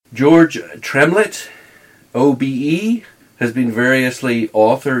George Tremlett, OBE, has been variously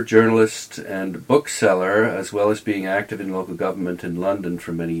author, journalist and bookseller, as well as being active in local government in London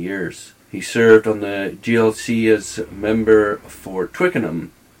for many years. He served on the GLC as member for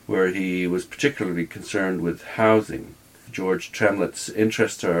Twickenham, where he was particularly concerned with housing. George Tremlett's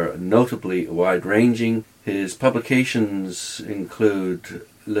interests are notably wide-ranging. His publications include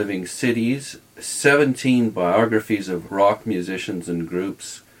Living Cities, 17 biographies of rock musicians and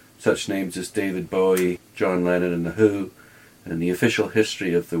groups, such names as David Bowie, John Lennon and The Who, and the official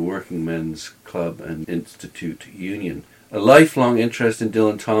history of the Working Men's Club and Institute Union. A lifelong interest in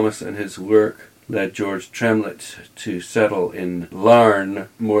Dylan Thomas and his work led George Tremlett to settle in Larne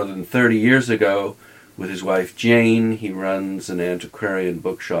more than 30 years ago. With his wife Jane, he runs an antiquarian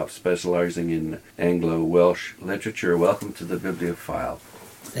bookshop specialising in Anglo-Welsh literature. Welcome to the Bibliophile.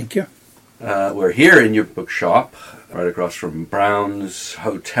 Thank you. We're here in your bookshop, right across from Brown's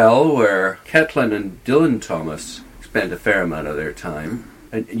Hotel, where Caitlin and Dylan Thomas spent a fair amount of their time.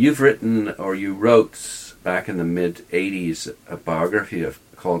 And you wrote back in the mid-'80s a biography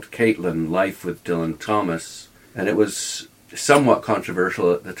called Caitlin, Life with Dylan Thomas, and it was somewhat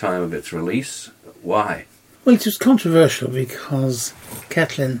controversial at the time of its release. Why? Well, it was controversial because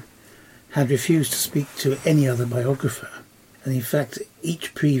Caitlin had refused to speak to any other biographer. And in fact,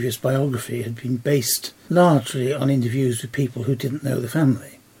 each previous biography had been based largely on interviews with people who didn't know the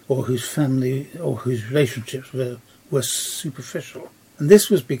family or whose relationships were superficial. And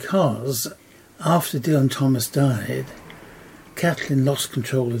this was because after Dylan Thomas died, Caitlin lost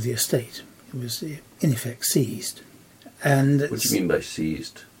control of the estate. It was in effect seized. And what do you mean by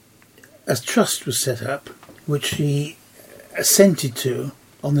seized? A trust was set up, which she assented to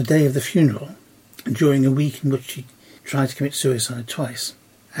on the day of the funeral, during a week in which she tried to commit suicide twice.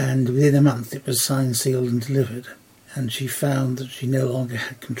 And within a month it was signed, sealed and delivered. And she found that she no longer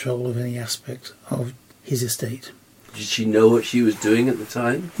had control of any aspect of his estate. Did she know what she was doing at the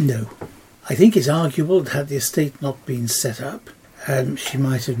time? No. I think it's arguable that had the estate not been set up, she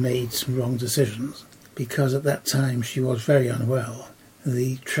might have made some wrong decisions, because at that time she was very unwell.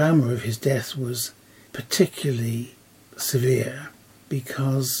 The trauma of his death was particularly severe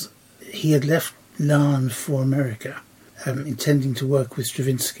because he had left Larne for America, intending to work with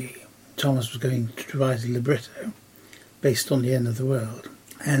Stravinsky. Thomas was going to write a libretto based on The End of the World.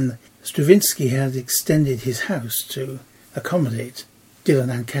 And Stravinsky had extended his house to accommodate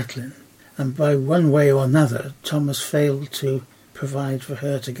Dylan and Caitlin. And by one way or another, Thomas failed to provide for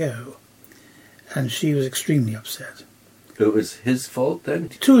her to go. And she was extremely upset. It was his fault then?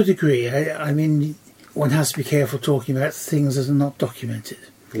 To a degree. I mean, one has to be careful talking about things that are not documented.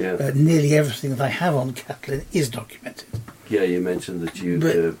 Yeah. Nearly everything that I have on Caitlin is documented. Yeah, you mentioned that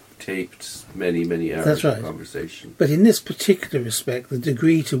you taped many hours of conversation. But in this particular respect, the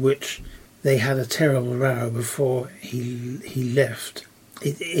degree to which they had a terrible row before he left,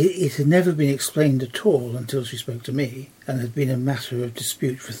 it had never been explained at all until she spoke to me, and had been a matter of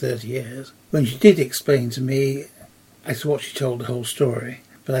dispute for 30 years. When she did explain to me, I thought she told the whole story,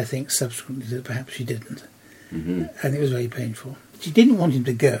 but I think subsequently that perhaps she didn't. Mm-hmm. And it was very painful. She didn't want him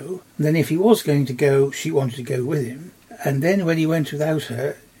to go, and then if he was going to go, she wanted to go with him. And then when he went without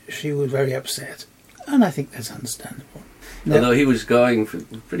her, she was very upset. And I think that's understandable. Now, although he was going for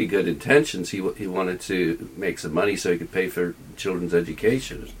pretty good intentions, he wanted to make some money so he could pay for children's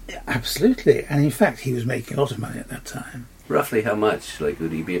education. Absolutely. And in fact, he was making a lot of money at that time. Roughly how much? Like,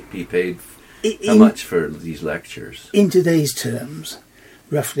 would he be paid how much for these lectures? In today's terms,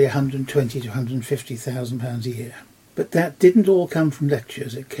 roughly £120,000 to £150,000 a year. But that didn't all come from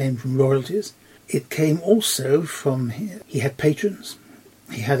lectures. It came from royalties. It came also from... He had patrons.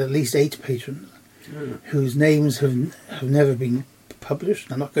 He had at least 8 patrons whose names have never been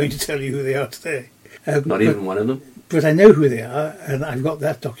published. I'm not going to tell you who they are today. Not even one of them? But I know who they are, and I've got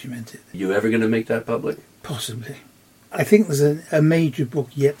that documented. You ever going to make that public? Possibly. I think there's a major book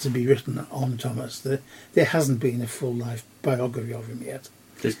yet to be written on Thomas. There hasn't been a full-life biography of him yet.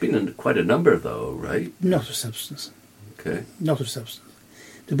 There's been quite a number, though, right? Not of substance. Okay. Not of substance.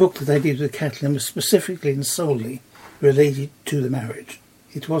 The book that I did with Caitlin was specifically and solely related to the marriage.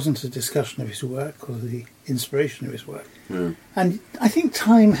 It wasn't a discussion of his work or the inspiration of his work. Mm. And I think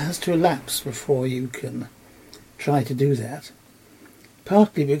time has to elapse before you can try to do that.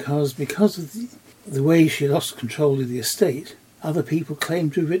 Partly because of the way she lost control of the estate, other people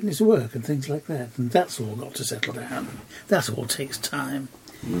claim to have written his work and things like that. And that's all got to settle down. That all takes time.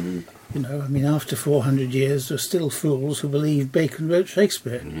 Mm-hmm. You know, I mean, after 400 years, there are still fools who believe Bacon wrote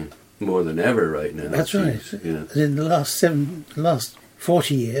Shakespeare. Mm-hmm. More than ever right now. That's right. Yeah. And in the last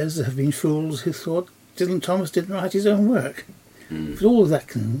 40 years, there have been fools who thought Dylan Thomas didn't write his own work. But all of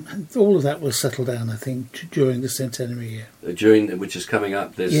that will settle down, I think, during the centenary year. Which is coming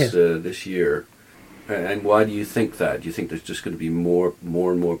up this year. And why do you think that? Do you think there's just going to be more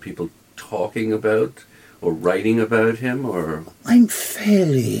and more people talking about or writing about him? Or I'm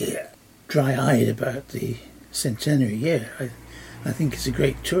fairly dry-eyed about the centenary year. I think it's a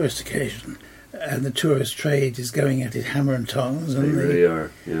great tourist occasion, and the tourist trade is going at it hammer and tongs. They really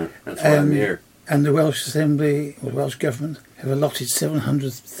are, yeah. That's why I'm here. And the Welsh Assembly, or Welsh Government, have allotted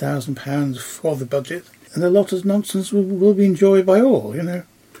 £700,000 for the budget, and a lot of nonsense will be enjoyed by all, you know.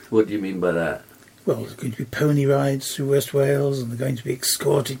 What do you mean by that? Well, there's going to be pony rides through West Wales, and there are going to be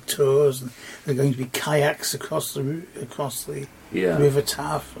escorted tours, and there are going to be kayaks across the River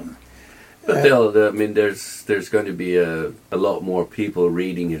Taff. But there's going to be a lot more people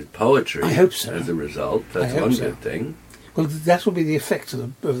reading his poetry. I hope so. As a result, that's one good thing. Well, that will be the effect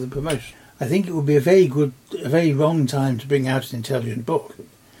of the promotion. I think it would be a very wrong time to bring out an intelligent book.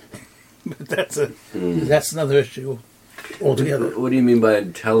 But that's another issue altogether. What do you mean by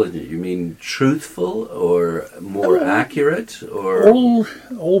intelligent? You mean truthful or more accurate? Or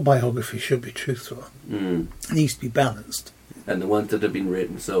all biography should be truthful. It needs to be balanced. And the ones that have been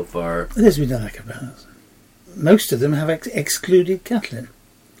written so far, there's been a lack of balance. Most of them have excluded Kathleen.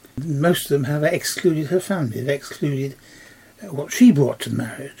 Most of them have excluded her family. They've excluded what she brought to the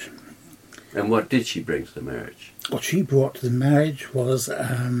marriage. And what did she bring to the marriage? What she brought to the marriage was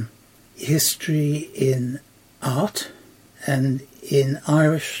history in art and in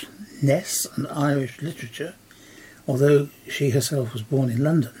Irishness and Irish literature, although she herself was born in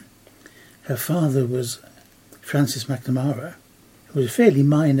London. Her father was Francis McNamara, who was a fairly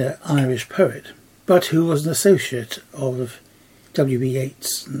minor Irish poet, but who was an associate of W.B.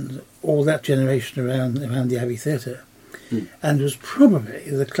 Yeats and all that generation around the Abbey Theatre, and was probably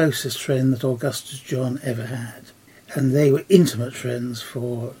the closest friend that Augustus John ever had. And they were intimate friends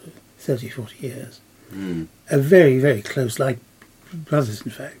for 30, 40 years. A very, very close, like brothers,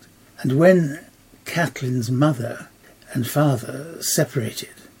 in fact. And when Kathleen's mother and father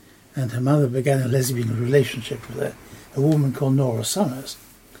separated, and her mother began a lesbian relationship with a woman called Nora Summers,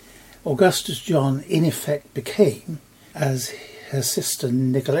 Augustus John, in effect, became, as her sister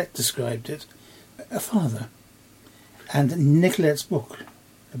Nicolette described it, a father. And Nicolette's book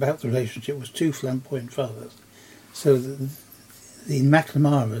about the relationship was Two Flamboyant Fathers. So the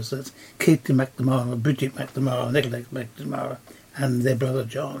McNamaras, that's Caitlin McNamara, Bridget McNamara, Nicolette McNamara, and their brother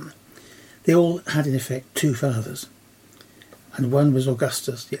John, they all had in effect two fathers. And one was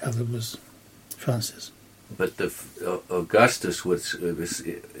Augustus, the other was Francis. But Augustus was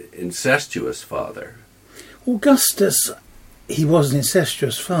incestuous father. Augustus, he was an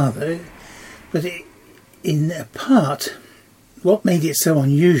incestuous father, but in a part, what made it so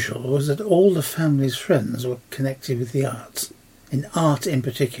unusual was that all the family's friends were connected with the arts, in art in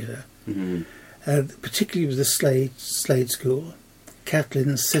particular, particularly with the Slade School.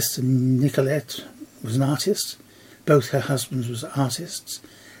 Kathleen's sister Nicolette was an artist. Both her husbands were artists.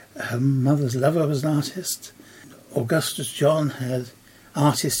 Her mother's lover was an artist. Augustus John had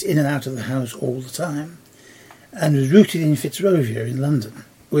artists in and out of the house all the time, and was rooted in Fitzrovia in London,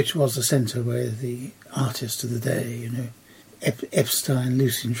 which was the centre where the artists of the day, Epstein,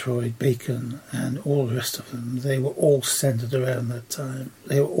 Lucian Freud, Bacon, and all the rest of them, they were all centred around that time.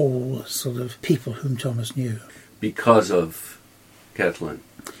 They were all sort of people whom Thomas knew. Because of Kathleen?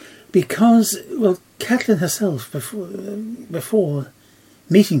 Because, Kathleen herself, before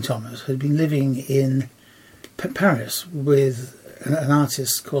meeting Thomas, had been living in Paris with an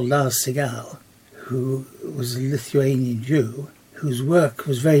artist called Lars Segal, who was a Lithuanian Jew, whose work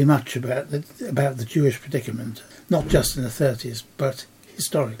was very much about the Jewish predicament, not just in the 30s, but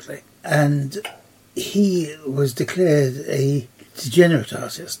historically. And he was declared a degenerate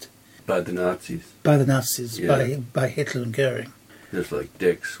artist. By the Nazis? By the Nazis, yeah. by Hitler and Goering. Just like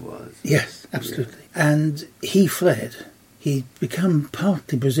Dix was. Yes, absolutely. Yeah. And he fled. He'd become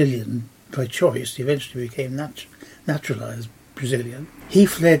partly Brazilian by choice. He eventually became naturalised Brazilian. He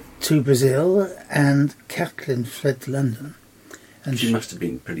fled to Brazil, and Kathleen fled to London. And she must have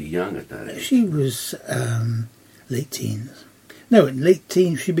been pretty young at that age. She was late teens. No, in late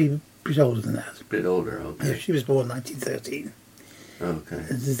teens, she'd be a bit older than that. A bit older, okay. Yeah, she was born 1913. Okay.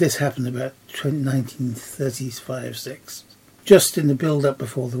 This happened about 1935-6, just in the build-up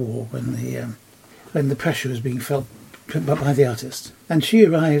before the war, when the pressure was being felt by the artist. And she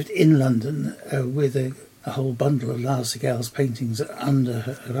arrived in London with a whole bundle of Lars Segal's paintings under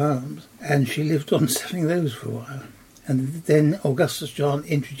her arms, and she lived on selling those for a while. And then Augustus John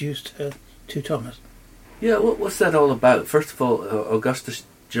introduced her to Thomas. Yeah, what was that all about? First of all, Augustus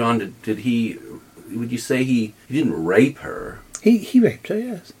John, would you say he didn't rape her? He raped her,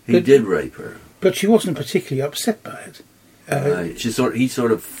 yes. He did rape her. But she wasn't particularly upset by it. Right. He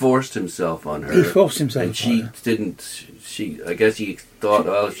sort of forced himself on her. He forced himself and she on her. didn't. I guess he thought,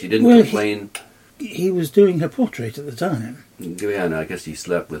 well, if she didn't complain. He was doing her portrait at the time. Yeah, no, I guess he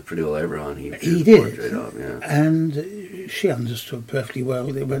slept with pretty well everyone. He did. Portrait of, yeah. And she understood perfectly well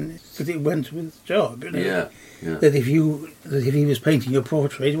that it went with the job. You know? Yeah. That if he was painting your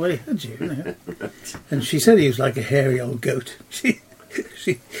portrait, well, he had you. You know? Right. And she said he was like a hairy old goat. She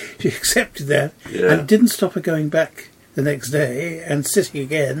accepted that, Yeah. and it didn't stop her going back the next day and sitting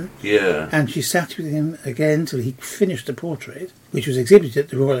again. Yeah. And she sat with him again till he finished the portrait, which was exhibited at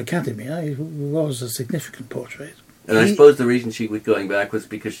the Royal Academy. It was a significant portrait. And I suppose the reason she was going back was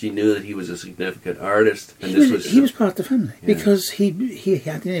because she knew that he was a significant artist, and He was part of the family, because he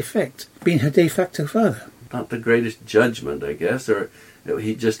had in effect been her de facto father. Not the greatest judgment, I guess, or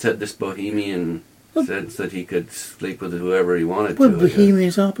he just had this bohemian sense that he could sleep with whoever he wanted to. Well,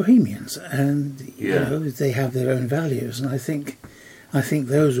 Bohemians are Bohemians, and Yeah. they have their own values, and I think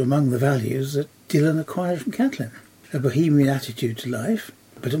those are among the values that Dylan acquired from Catelyn. A Bohemian attitude to life,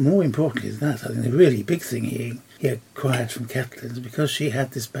 but more importantly than that, I think the really big thing he acquired from Catelyn is because she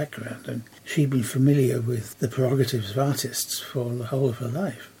had this background and she'd been familiar with the prerogatives of artists for the whole of her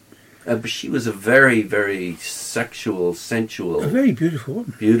life. But she was a very, very sexual, sensual... A very beautiful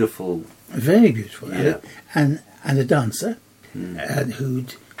woman. Beautiful. Very beautiful. Yeah. And a dancer, and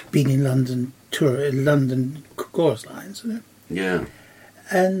who'd been in London chorus lines. You know? Yeah.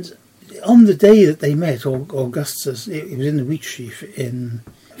 And on the day that they met, Augustus, it was in the Wheat Sheaf in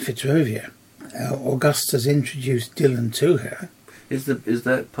Fitzrovia, Augustus introduced Dylan to her. Is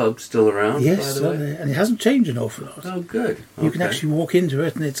that pub still around? Yes, by the way? and it hasn't changed an awful lot. Oh, good. You can actually walk into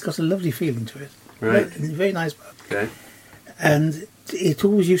it, and it's got a lovely feeling to it. Right. Very nice pub. Okay. And it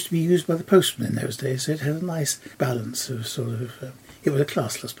always used to be used by the postman in those days, so it had a nice balance of it was a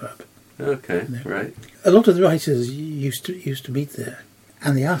classless pub. Okay. You know. Right. A lot of the writers used to meet there,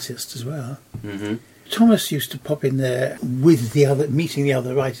 and the artists as well. Mm-hmm. Thomas used to pop in there with meeting the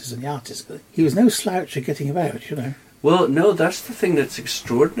other writers and the artists. He was no slouch at getting about, you know. Well, no, that's the thing that's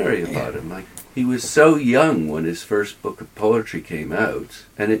extraordinary about him. Like, he was so young when his first book of poetry came out,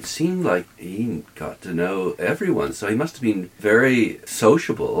 and it seemed like he got to know everyone. So he must have been very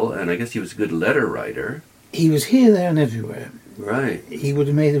sociable, and I guess he was a good letter writer. He was here, there, and everywhere. Right. He would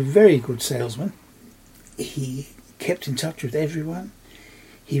have made a very good salesman. He kept in touch with everyone.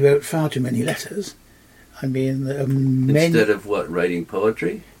 He wrote far too many letters. I mean, instead of what, writing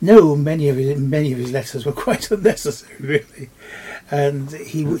poetry? No, many of his letters were quite unnecessary, really. And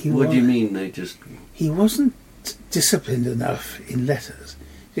What do you mean? He wasn't disciplined enough in letters.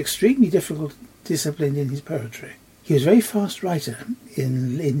 Extremely difficult disciplined in his poetry. He was a very fast writer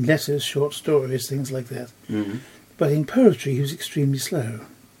in letters, short stories, things like that. Mm-hmm. But in poetry, he was extremely slow.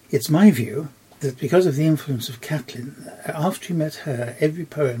 It's my view that because of the influence of Catelyn, after he met her, every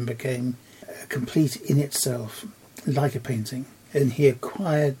poem became complete in itself, like a painting, and he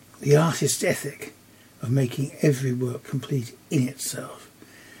acquired the artist's ethic of making every work complete in itself.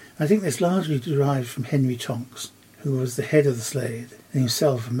 I think this largely derived from Henry Tonks, who was the head of the Slade, and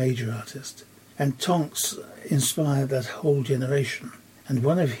himself a major artist. And Tonks inspired that whole generation. And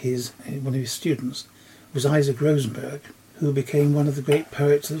one of his students was Isaac Rosenberg, who became one of the great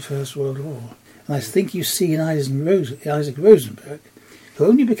poets of the First World War. And I think you see in Isaac Rosenberg, who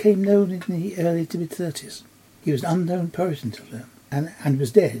only became known in the early to mid-30s. He was an unknown poet until then, and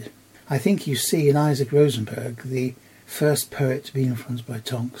was dead. I think you see in Isaac Rosenberg the first poet to be influenced by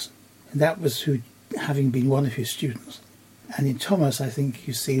Tonks, and that was who, having been one of his students. And in Thomas, I think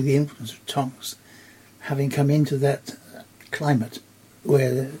you see the influence of Tonks, having come into that climate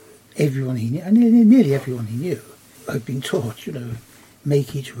where everyone he knew, and nearly everyone he knew, had been taught,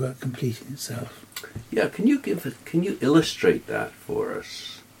 make each work complete in itself. Yeah, can you illustrate that for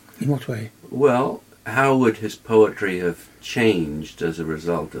us? In what way? Well, how would his poetry have changed as a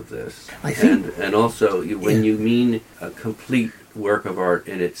result of this? I think, and also, when you mean a complete work of art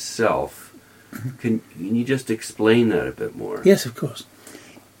in itself, can you just explain that a bit more? Yes, of course.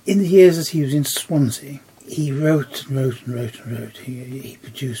 In the years that he was in Swansea, he wrote and wrote and wrote and wrote. He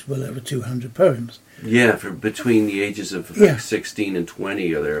produced well over 200 poems. Yeah, for between the ages of 16 and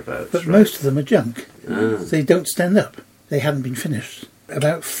 20 or thereabouts. But most of them are junk. They don't stand up. They haven't been finished.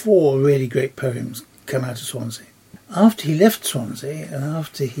 About 4 really great poems come out of Swansea. After he left Swansea and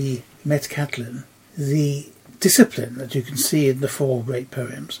after he met Catelyn, the discipline that you can see in the 4 great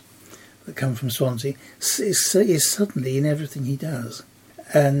poems that come from Swansea is suddenly in everything he does.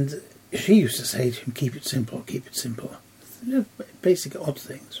 And she used to say to him, keep it simple, keep it simple. Basic odd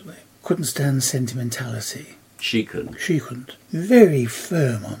things, really. Couldn't stand sentimentality. She couldn't. She couldn't. Very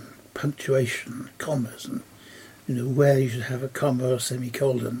firm on punctuation, commas, and where you should have a comma or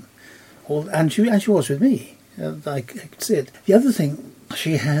semicolon. And she was with me. I could see it. The other thing,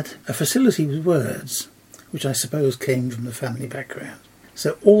 she had a facility with words, which I suppose came from the family background.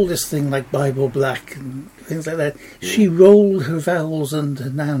 So all this thing like Bible black and things like that, she rolled her vowels and her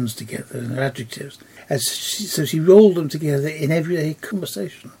nouns together and her adjectives. So she rolled them together in everyday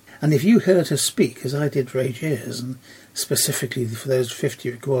conversation. And if you heard her speak, as I did for 8 years, and specifically for those 50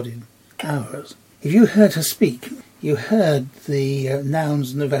 recorded hours, if you heard her speak, you heard the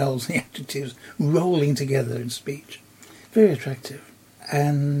nouns and the vowels and the adjectives rolling together in speech. Very attractive.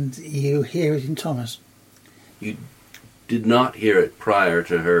 And you hear it in Thomas. You did not hear it prior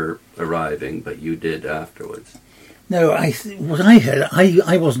to her arriving, but you did afterwards. No, what I heard,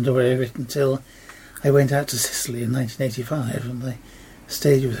 I wasn't aware of it until I went out to Sicily in 1985, and I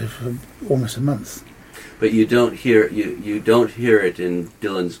stayed with her for almost a month. But you don't hear you don't hear it in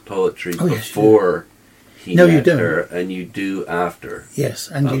Dylan's poetry before he no, met you don't. her, and you do after. Yes,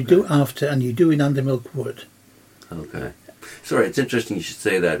 and you do after, and you do in Undermilk Wood. Okay. Sorry, it's interesting you should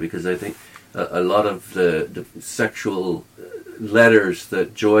say that, because I think a lot of the sexual letters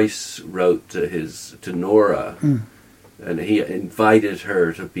that Joyce wrote to Nora, and he invited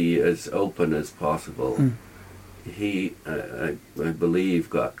her to be as open as possible. He, I believe,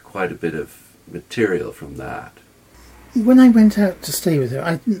 got quite a bit of material from that. When I went out to stay with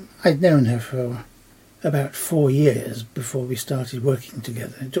her, I'd known her for about 4 years before we started working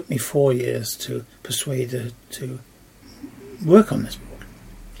together. It took me 4 years to persuade her to work on this book.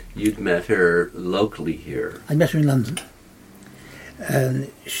 You'd met her locally here. I met her in London, and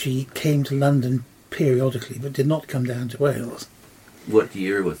she came to London periodically, but did not come down to Wales. What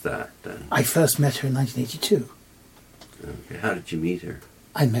year was that then? I first met her in 1982. Okay. How did you meet her?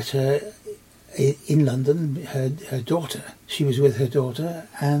 I met her in London, her daughter. She was with her daughter,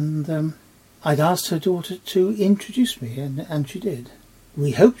 and I'd asked her daughter to introduce me, and she did.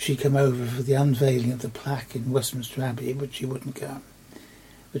 We hoped she'd come over for the unveiling of the plaque in Westminster Abbey, but she wouldn't come.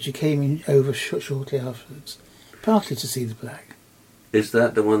 But she came over shortly afterwards, partly to see the plaque. Is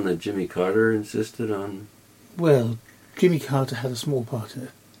that the one that Jimmy Carter insisted on? Well, Jimmy Carter had a small part in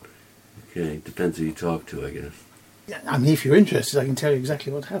it. Okay, depends who you talk to, I guess. I mean, if you're interested, I can tell you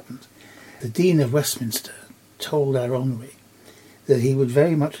exactly what happened. The Dean of Westminster told our honorary that he would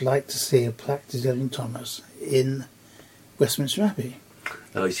very much like to see a plaque to Dylan Thomas in Westminster Abbey.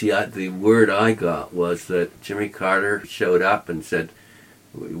 Oh, see, the word I got was that Jimmy Carter showed up and said,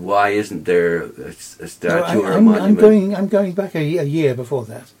 "Why isn't there a statue or a monument?" I'm going back a year before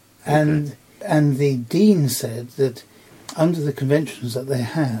that, and the Dean said that under the conventions that they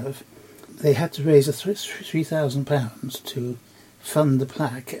have, they had to raise £3,000 to fund the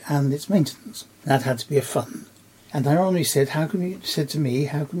plaque and its maintenance. That had to be a fund. And our honorary said, how can we raise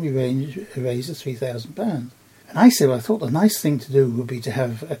the £3,000? And I said, well, I thought the nice thing to do would be to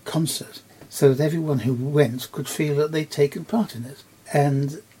have a concert so that everyone who went could feel that they'd taken part in it.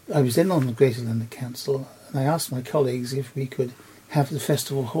 And I was then on the Greater London Council, and I asked my colleagues if we could have the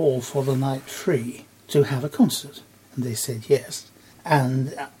festival hall for the night free to have a concert. And they said yes.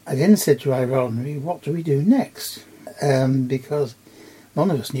 And I then said to our honorary, what do we do next? Because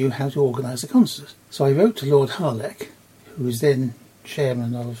none of us knew how to organise a concert. So I wrote to Lord Harlech, who was then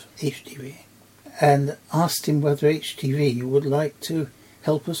chairman of HTV, and asked him whether HTV would like to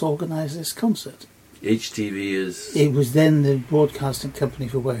help us organise this concert. HTV is... It was then the Broadcasting Company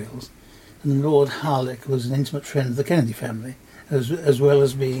for Wales, and Lord Harlech was an intimate friend of the Kennedy family, as well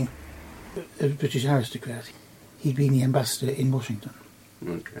as being a British aristocrat. He'd been the ambassador in Washington.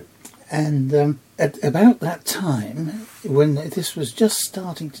 Okay. And at about that time, when this was just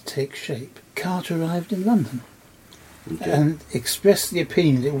starting to take shape, Carter arrived in London and expressed the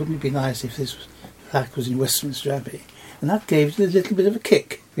opinion that it wouldn't be nice if this plaque was in Westminster Abbey. And that gave it a little bit of a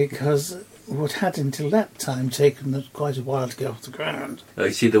kick, because what had until that time taken quite a while to get off the ground. I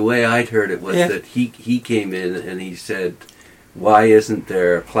see, the way I'd heard it was that he came in and he said, why isn't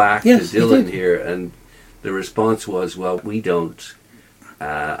there a plaque to Dylan here? And the response was, well, we don't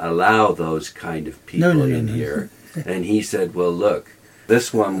allow those kind of people in here. And he said, well, look,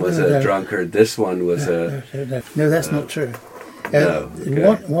 this one was a drunkard, this one was No, that's not true.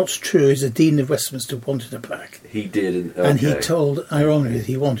 What's true is the Dean of Westminster wanted a plaque. He did. And he told our honorary that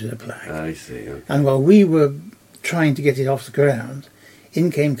he wanted a plaque. I see. Okay. And while we were trying to get it off the ground, in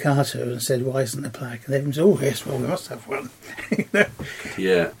came Carter and said, why isn't there a plaque? And everyone said, oh yes, well, we must have one.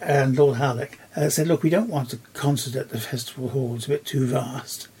 Yeah. And Lord Harlech said, look, we don't want a concert at the festival hall, it's a bit too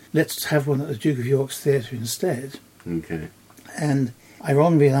vast. Let's have one at the Duke of York's Theatre instead. Okay. And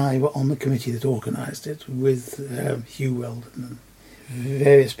Ironby and I were on the committee that organised it with Hugh Weldon and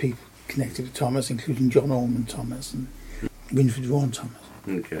various people connected with Thomas, including John Ormond Thomas and Winfried Vaughan Thomas.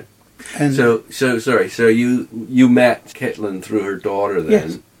 Okay. And So you met Caitlin through her daughter then,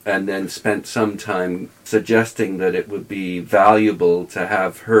 yes. and then spent some time suggesting that it would be valuable to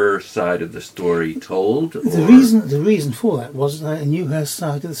have her side of the story told? The reason for that was that I knew her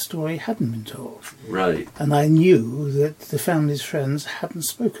side of the story hadn't been told. Right. And I knew that the family's friends hadn't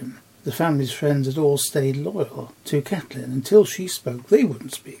spoken. The family's friends had all stayed loyal to Caitlin. Until she spoke, they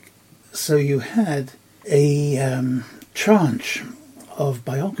wouldn't speak. So you had a tranche of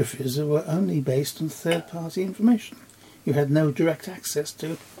biographies that were only based on third-party information. You had no direct access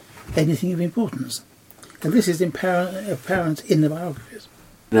to anything of importance. And this is apparent in the biographies.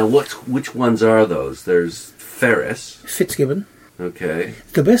 Now, which ones are those? There's Ferris. Fitzgibbon. Okay.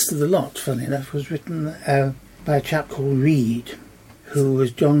 The best of the lot, funny enough, was written by a chap called Reed, who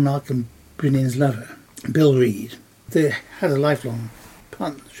was John Malcolm Brynnin's lover, Bill Reed. They had a lifelong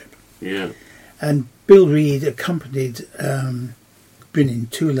partnership. Yeah. And Bill Reed accompanied Brynnin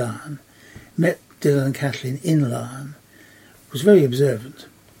to Larne, met Dylan and Kathleen in Larne, was very observant,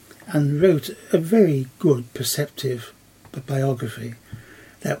 and wrote a very good, perceptive biography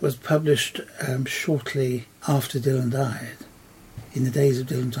that was published shortly after Dylan died, in the days of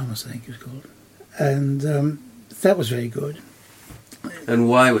Dylan Thomas, I think it was called. And that was very good. And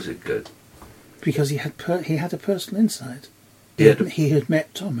why was it good? Because he had a personal insight. He had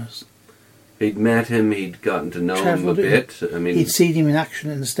met Thomas. He'd met him, he'd gotten to know him a bit. I mean, he'd seen him in action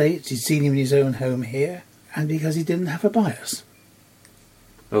in the States, he'd seen him in his own home here, and because he didn't have a bias.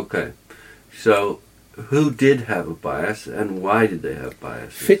 Okay. So, who did have a bias, and why did they have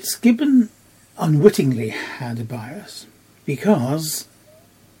bias? Fitzgibbon unwittingly had a bias because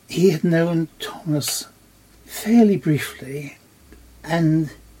he had known Thomas fairly briefly, and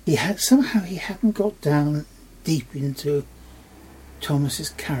he hadn't got down deep into Thomas's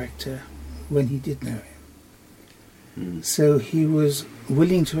character when he did know him. So he was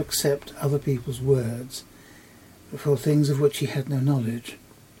willing to accept other people's words for things of which he had no knowledge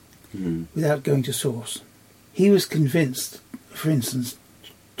without going to source. He was convinced, for instance,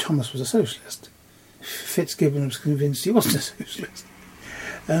 Thomas was a socialist. Fitzgibbon was convinced he wasn't a socialist.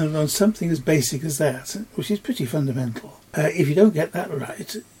 And on something as basic as that, which is pretty fundamental, if you don't get that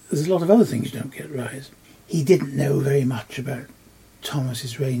right, there's a lot of other things you don't get right. He didn't know very much about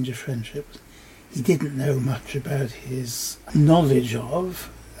Thomas's range of friendships. He didn't know much about his knowledge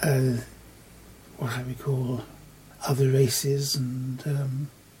of what I would call other races and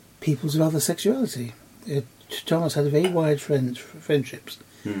peoples of other sexuality. Thomas had very wide friendships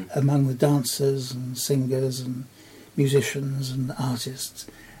among the dancers and singers and musicians and artists,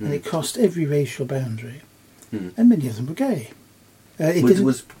 and it crossed every racial boundary, and many of them were gay.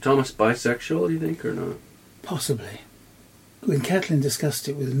 Was Thomas bisexual, you think, or not? Possibly. When Caitlin discussed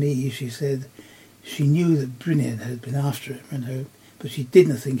it with me, she said she knew that Brynnin had been after him, but she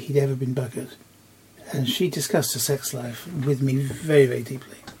didn't think he'd ever been buggered. And she discussed her sex life with me very, very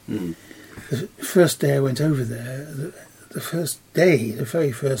deeply. The first day I went over there, the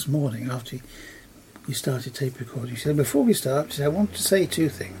very first morning after we started tape recording, she said, before we start, she said, I want to say two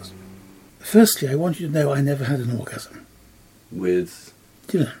things. Firstly, I want you to know I never had an orgasm. With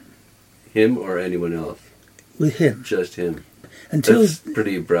Dylan. Him or anyone else? With him. Just him. That's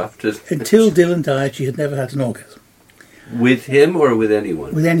pretty abrupt, isn't it? Until Dylan died, she had never had an orgasm. With him or with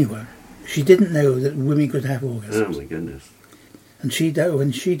anyone? With anyone. She didn't know that women could have orgasms. Oh my goodness. And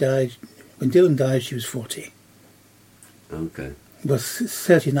when Dylan died, she was 40. Okay. Well,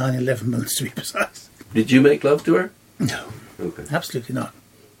 39 11 months to be precise. Did you make love to her? No. Okay. Absolutely not.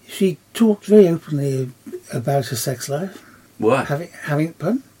 She talked very openly about her sex life. Why? Having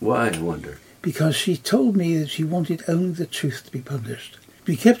pardon? Why, I wonder? Because she told me that she wanted only the truth to be published.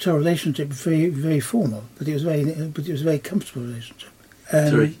 We kept our relationship very, very formal, but it was a very comfortable relationship.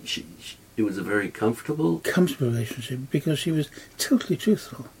 Sorry, it was a very comfortable relationship because she was totally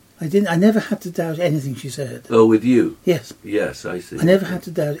truthful. I never had to doubt anything she said. Oh, with you? Yes. Yes, I see. I never had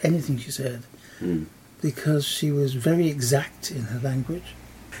to doubt anything she said because she was very exact in her language.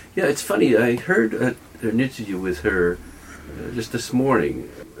 Yeah, it's funny. I heard an interview with her just this morning,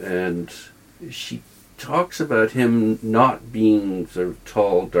 and she talks about him not being sort of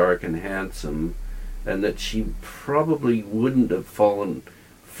tall, dark, and handsome, and that she probably wouldn't have fallen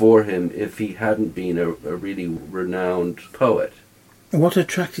for him if he hadn't been a really renowned poet. And what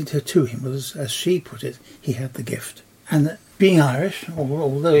attracted her to him was, as she put it, he had the gift. And being Irish,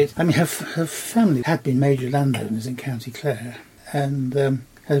 although her family had been major landowners in County Clare and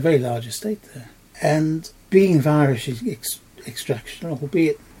had a very large estate there. And being of Irish extraction,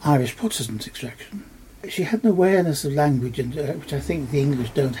 albeit Irish Protestant extraction. She had an awareness of language, and which I think the English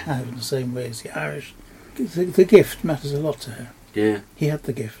don't have in the same way as the Irish. The gift matters a lot to her. Yeah. He had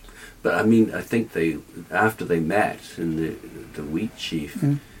the gift. But I mean, I think after they met in the wheat sheaf,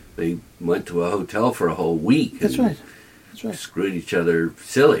 they went to a hotel for a whole week. That's right. That's right. Screwed each other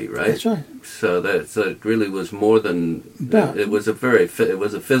silly, right? That's right. So it really was more than. But it was a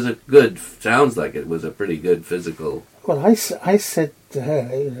physical good. Sounds like it was a pretty good physical. Well, I said to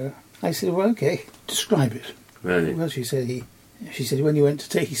her, I said, well, okay, describe it. Right. Well, she said when he went to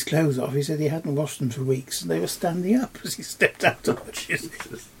take his clothes off, he said he hadn't washed them for weeks, and they were standing up as he stepped out of it.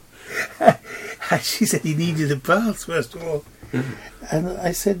 And she said he needed a bath first of all. And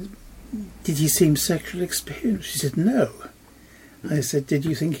I said, did he seem sexually experienced? She said, no. I said, did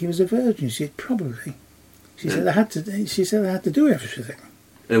you think he was a virgin? She said, probably. She said, I had to do everything.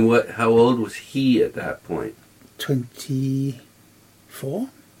 And how old was he at that point? 24.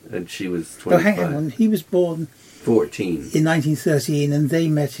 And she was 25. Oh, hang on. He was born 14 in 1913, and they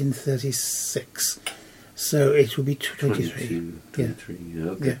met in 36. So it will be 23. 23. Yeah.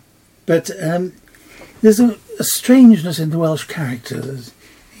 Okay. Yeah. But there's a strangeness in the Welsh character.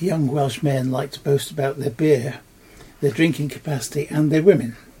 Young Welsh men like to boast about their beer, their drinking capacity, and their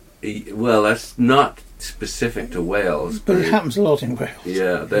women. Well, that's not specific to Wales. But it happens a lot in Wales.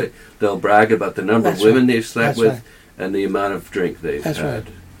 Yeah, they'll brag about the number of women they've slept with and the amount of drink they've had. Right.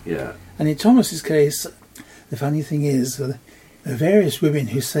 Yeah. And in Thomas's case, the funny thing is that there are various women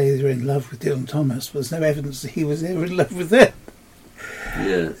who say they're in love with Dylan Thomas, but there's no evidence that he was ever in love with them.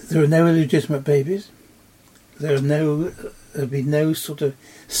 Yeah. There are no illegitimate babies. There'll be no sort of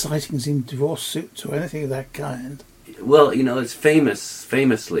sightings in divorce suits or anything of that kind. Well, it's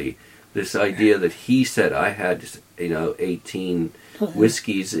famously, this idea that he said I had, 18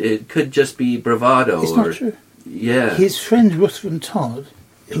 whiskies. It could just be bravado. It's not true. Yeah. His friend Ruthven Todd,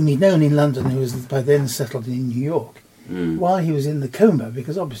 whom he'd known in London, who was by then settled in New York, while he was in the coma,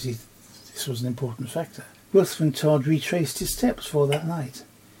 because obviously this was an important factor, Ruthven Todd retraced his steps for that night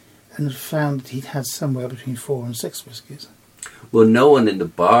and found that he'd had somewhere between 4 and 6 whiskies. Well, no one in the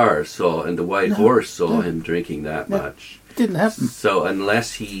bar in the White Horse saw him drinking that much. It didn't happen. So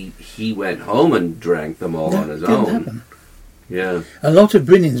unless he went home and drank them all on his own. It didn't happen. Yeah. A lot of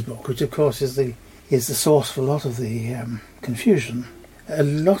Brennan's book, which of course is the source for a lot of the confusion, a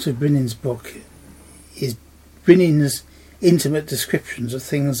lot of Brennan's book is Brennan's intimate descriptions of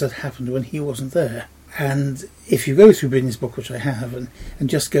things that happened when he wasn't there. And if you go through Brennan's book, which I have, and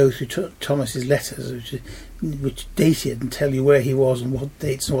just go through Thomas's letters, which dated and tell you where he was and what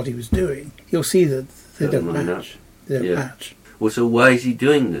dates and what he was doing, you'll see that they don't match. They don't match. Well, so why is he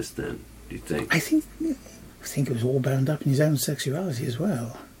doing this then, do you think? I think it was all bound up in his own sexuality as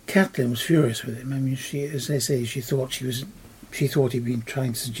well. Catelyn was furious with him. I mean, as they say, she thought he'd been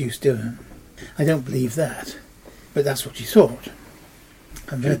trying to seduce Dylan. I don't believe that, but that's what she thought.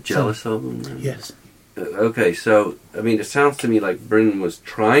 And you're jealous of him then? Yes. Okay, so I mean, it sounds to me like Brennan was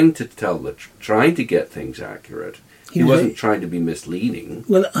trying to trying to get things accurate. He wasn't trying to be misleading.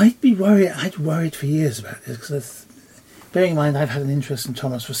 Well, I'd worried for years about this, because bearing in mind I've had an interest in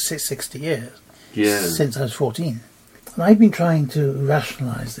Thomas for 60 years. Yeah. Since I was 14. And I've been trying to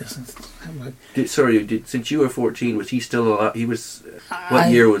rationalise this. Since you were 14, was he still alive? What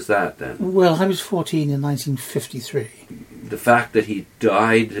year was that then? Well, I was 14 in 1953. The fact that he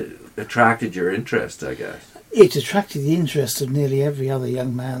died attracted your interest, I guess. It attracted the interest of nearly every other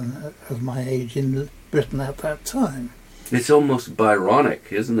young man of my age in Britain at that time. It's almost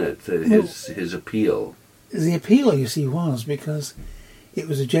Byronic, isn't it? His appeal. The appeal, you see, was because it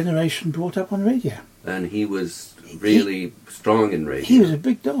was a generation brought up on radio. And he was really strong in radio. He was a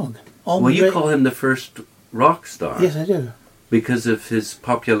big dog. You call him the first rock star. Yes, I do. Because of his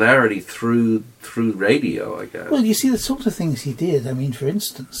popularity through radio, I guess. Well, you see, the sort of things he did. I mean, for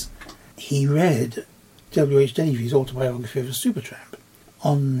instance, he read W.H. Davies' autobiography of a Supertramp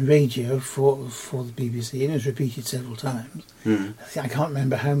on radio for the BBC, and it was repeated several times. I can't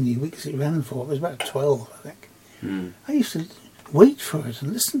remember how many weeks it ran for. It was about 12, I think. I used to wait for it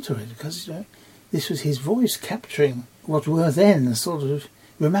and listen to it, because this was his voice capturing what were then the sort of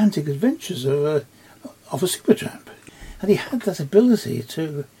romantic adventures of a Supertramp. And he had that ability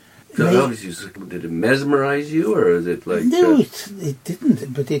to... Did it mesmerise you, or is it like... No, it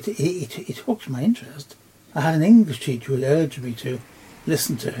didn't, but it hooked my interest. I had an English teacher who had urged me to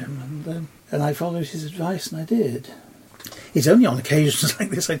listen to him, and I followed his advice, and I did. It's only on occasions like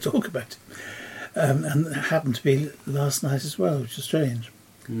this I talk about him. And it happened to be last night as well, which is strange.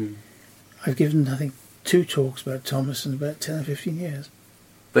 I've given, I think, 2 talks about Thomas in about 10 or 15 years.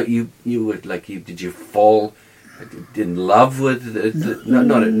 But you would did you fall In love with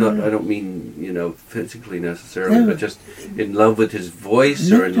I don't mean physically necessarily, but just in love with his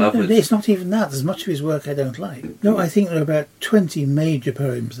voice, or in love with. It's not even that. There's much of his work I don't like. No, I think there are about 20 major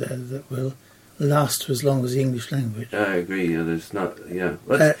poems there that will last for as long as the English language. I agree. There's not. Yeah.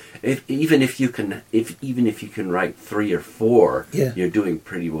 Even if you can write 3 or 4, you're doing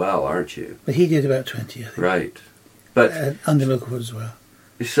pretty well, aren't you? But he did about 20, I think. Right. But under Milkwood as well.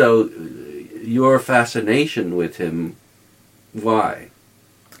 So, your fascination with him, why?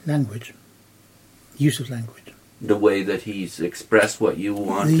 Language. Use of language. The way that he's expressed what you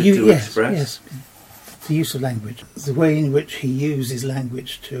wanted to express? Yes, the use of language. The way in which he uses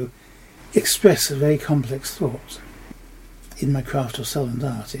language to express a very complex thought. In My Craft of Solent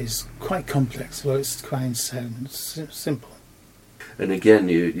Art is quite complex, although it's quite simple. And again,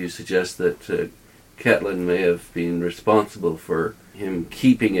 you suggest that Catlin may have been responsible for him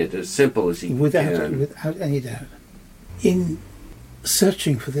keeping it as simple as he can. Without any doubt. In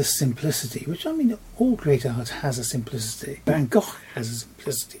searching for this simplicity, which all great art has a simplicity. Van Gogh has a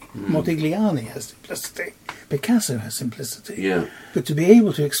simplicity. Modigliani has simplicity. Picasso has simplicity. Yeah. But to be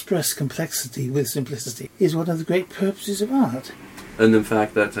able to express complexity with simplicity is one of the great purposes of art. And in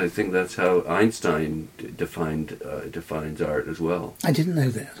fact, I think that's how Einstein defines art as well. I didn't know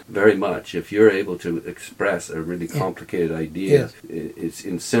that. Very much. If you're able to express a really complicated idea, it's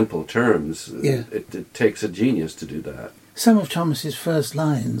in simple terms. It takes a genius to do that. Some of Thomas's first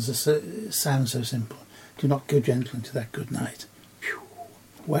lines sound so simple. Do not go gentle into that good night. Whew.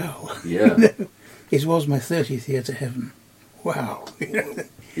 Wow. Yeah. It was my 30th year to heaven. Wow.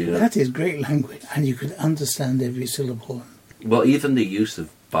 That is great language, and you can understand every syllable. Well, even the use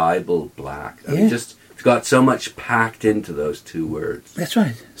of Bible black. It's got so much packed into those 2 words. That's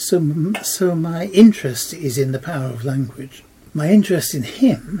right. So my interest is in the power of language. My interest in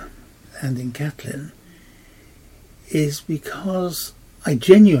him and in Catlin is because I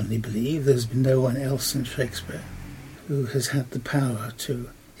genuinely believe there's been no one else since Shakespeare who has had the power to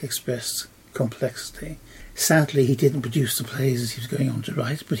express complexity. Sadly, he didn't produce the plays as he was going on to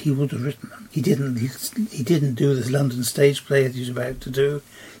write, but he would have written them. He didn't do this London stage play that he was about to do.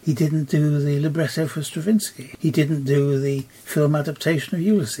 He didn't do the libretto for Stravinsky. He didn't do the film adaptation of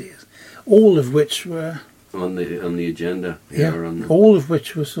Ulysses. All of which were on the agenda. All of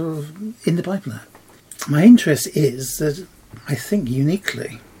which were sort of in the pipeline. My interest is that I think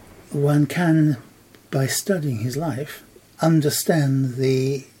uniquely one can, by studying his life, understand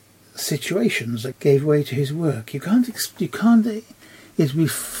the situations that gave way to his work. You can't. It would be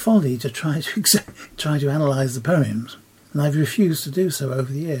folly to try to analyse the poems, and I've refused to do so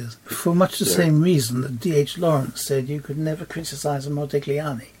over the years for much the same reason that D.H. Lawrence said you could never criticise a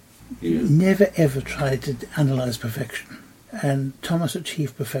Modigliani. Yeah. Never ever tried to analyse perfection, and Thomas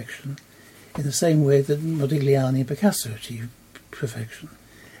achieved perfection in the same way that Modigliani and Picasso achieved perfection.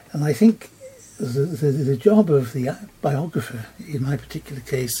 And I think the job of the biographer, in my particular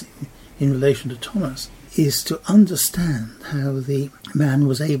case, in relation to Thomas, is to understand how the man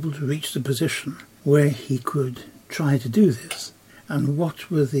was able to reach the position where he could try to do this, and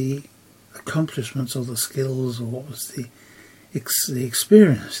what were the accomplishments or the skills or what was the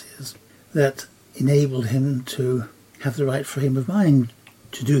experiences that enabled him to have the right frame of mind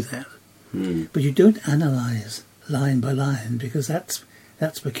to do that. But you don't analyse line by line, because that's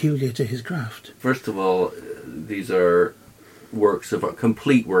peculiar to his craft. First of all, these are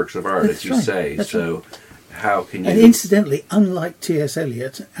complete works of art, as you say. So how can you... And incidentally, unlike T.S.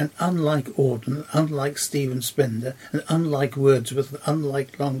 Eliot, and unlike Auden, unlike Stephen Spender, and unlike Wordsworth, and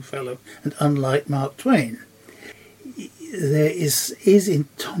unlike Longfellow, and unlike Mark Twain, there is in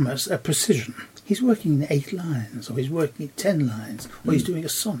Thomas a precision. He's working in 8 lines, or he's working in 10 lines, or he's doing a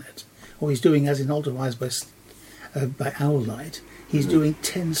sonnet, or he's doing, as in Alderwise by Owllight, he's doing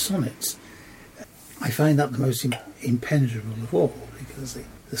 10 sonnets. I find that the most impenetrable of all, because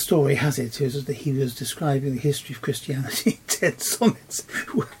the story has it is that he was describing the history of Christianity in 10 sonnets.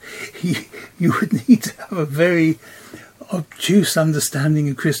 You would need to have a very obtuse understanding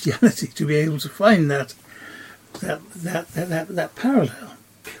of Christianity to be able to find that parallel.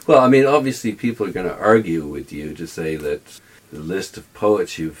 Well, I mean, obviously people are going to argue with you to say that the list of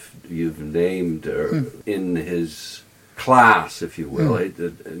poets you've named are in his class, if you will.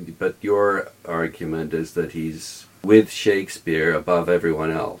 But your argument is that he's with Shakespeare above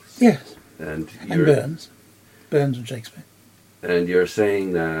everyone else. Yes. And Burns and Shakespeare. And you're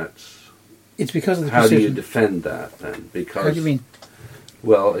saying that... It's because of the How precision. do you defend that, then? Because, How do you mean?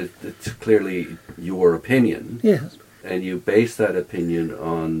 Well, it's clearly your opinion. Yes. And you base that opinion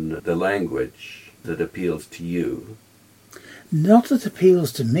on the language that appeals to you. Not that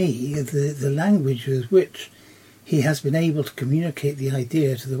appeals to me, the language with which he has been able to communicate the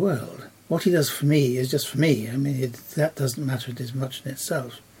idea to the world. What he does for me is just for me. I mean, that doesn't matter as much in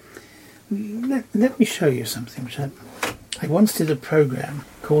itself. Let me show you something. Which I once did a programme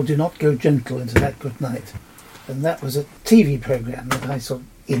called Do Not Go Gentle Into That Good Night. And that was a TV programme that I sort of,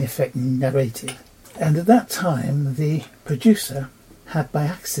 in effect, narrated. And at that time, the producer had, by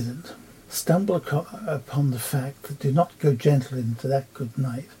accident, stumbled upon the fact that Do Not Go Gentle Into That Good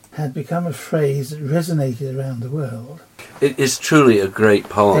Night had become a phrase that resonated around the world. It is truly a great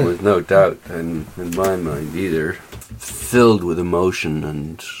poem, with no doubt, and in my mind either, filled with emotion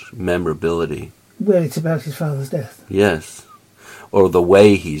and memorability. Well, it's about his father's death. Yes. Or the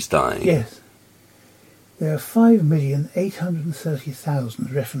way he's dying. Yes. There are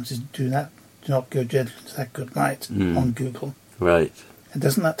 5,830,000 references to Do Not Go Gentle Into That Good Night on Google. Right. And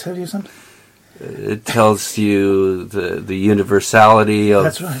doesn't that tell you something? It tells you the universality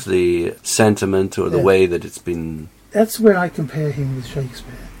of the sentiment or the way that it's been... That's where I compare him with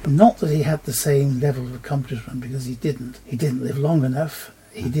Shakespeare. Not that he had the same level of accomplishment, because he didn't. He didn't live long enough.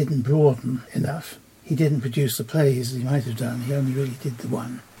 He didn't broaden enough. He didn't produce the plays he might have done. He only really did the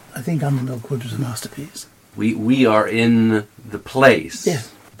one. I think Underdog Wood was a masterpiece. We are in the place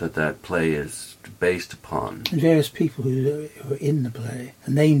that play is based upon. And various people who were in the play,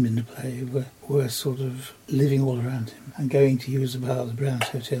 and named in the play, were sort of living all around him and going to use the bar at the Browns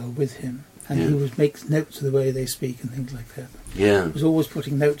Hotel with him. And he would make notes of the way they speak and things like that. Yeah. He was always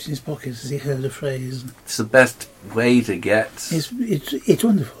putting notes in his pockets as he heard a phrase. It's the best way to get... It's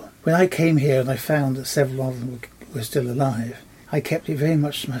wonderful. When I came here and I found that several of them were still alive, I kept it very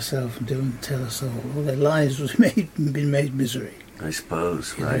much to myself and didn't tell a soul. All their lives had been made misery. I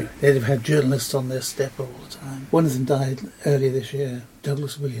suppose, right. They'd have had journalists on their step all the time. One of them died earlier this year,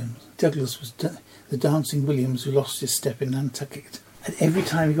 Douglas Williams. Douglas was the Dancing Williams who lost his step in Nantucket. And every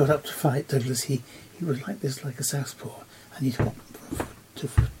time he got up to fight Douglas, he was like this, like a southpaw, and he'd hop from foot to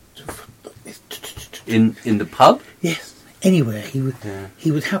foot to foot. In the pub? Yes, anywhere.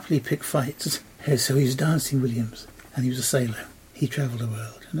 He would happily pick fights. So he was Dancing Williams, and he was a sailor. He travelled the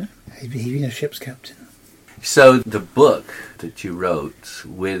world, you know. He'd been a ship's captain. So the book that you wrote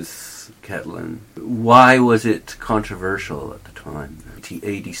with Ketlin, why was it controversial at the time?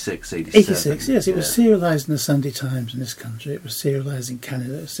 86, 87? 86, yes. It was serialised in the Sunday Times in this country. It was serialised in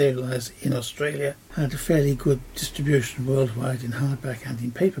Canada. It was serialised in Australia. Had a fairly good distribution worldwide in hardback and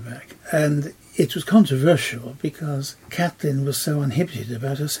in paperback. And it was controversial because Ketlin was so uninhibited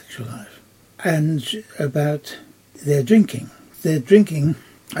about her sexual life and about their drinking. Their drinking,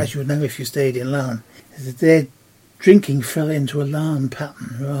 as you would know if you stayed in Larne, their drinking fell into a Larne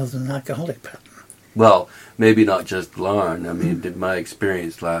pattern rather than an alcoholic pattern. Well, maybe not just Larne. I mean, my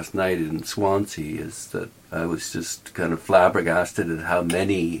experience last night in Swansea is that I was just kind of flabbergasted at how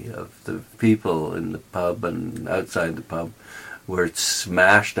many of the people in the pub and outside the pub were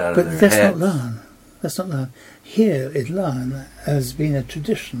smashed out of their heads. But that's not Larne. That's not Larne. Here in Larne has been a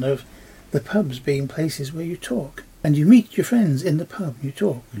tradition of the pubs being places where you talk. And you meet your friends in the pub, you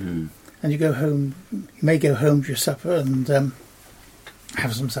talk. Mm. And you go home, you may go home to your supper and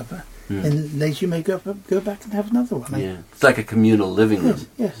have some supper. Mm. Then later you may go back and have another one. Yeah, it's like a communal living room.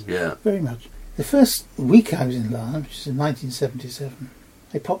 Yes, yeah, very much. The first week I was in Larne, which is in 1977,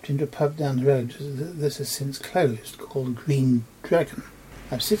 I popped into a pub down the road that has since closed, called Green Dragon.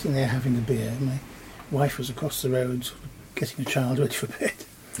 I was sitting there having a beer. My wife was across the road getting a child ready for bed.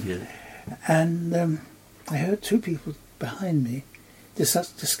 Yeah. And I heard two people behind me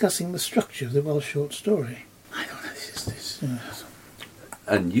discussing the structure of the Welsh short story. I don't know, this is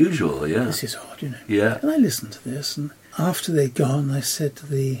unusual, yeah. This is odd, you know. Yeah. And I listened to this, and after they'd gone, I said to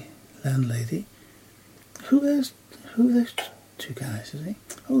the landlady, who are those two guys, is he?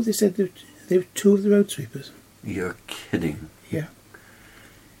 Oh, they said they were two of the road sweepers. You're kidding. Yeah.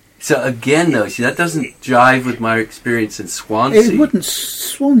 So again, though, see, that doesn't jive with my experience in Swansea. It wouldn't.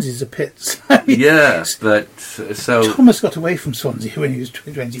 Swansea's a pit. I mean, yeah, but so... Thomas got away from Swansea when he was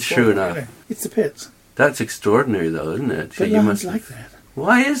 24. True enough. You know. It's the pits. That's extraordinary, though, isn't it? But you must like that.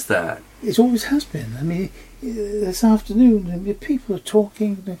 Why is that? It always has been. I mean, this afternoon, people are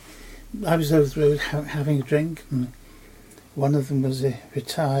talking. I was over the road having a drink, and one of them was a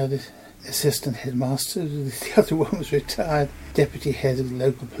retired assistant headmaster. The other one was retired deputy head of the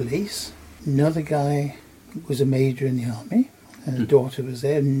local police. Another guy was a major in the army, and a daughter was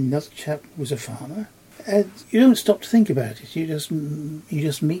there. Another chap was a farmer. And you don't stop to think about it. You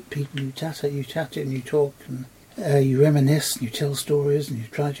just meet people. You chat and you talk, and you reminisce and you tell stories and you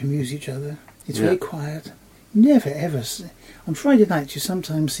try to amuse each other. It's very quiet. Never ever. On Friday nights, you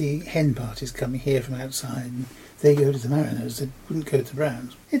sometimes see hen parties coming here from outside, and they go to the Mariners. They wouldn't go to the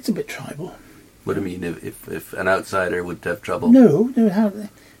Browns. It's a bit tribal. What do you mean, if an outsider would have trouble? No,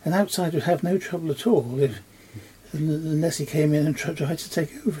 an outsider would have no trouble at all unless he came in and tried to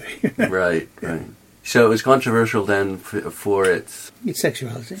take over. Right. So it was controversial then for its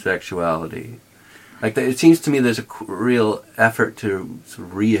sexuality. It seems to me there's a real effort to sort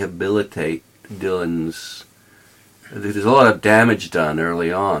of rehabilitate Dylan's. There's a lot of damage done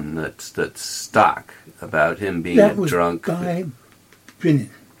early on that's stuck about him being a drunk. That was by Brennan.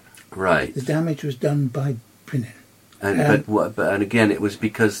 Right. The damage was done by Brennan. And again, it was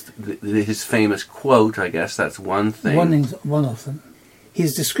because his famous quote, I guess that's one thing. One of them.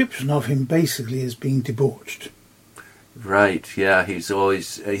 His description of him basically as being debauched. Right, yeah, he's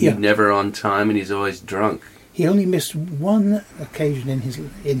never on time and he's always drunk. He only missed one occasion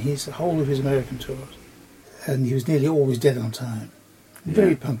in his whole of his American tours, and he was nearly always dead on time.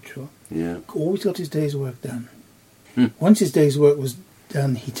 Very punctual. Yeah. Always got his day's work done. Once his day's work was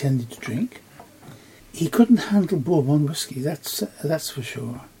done, he tended to drink. He couldn't handle bourbon whiskey, that's for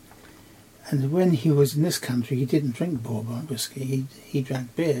sure. And when he was in this country, he didn't drink bourbon whiskey. He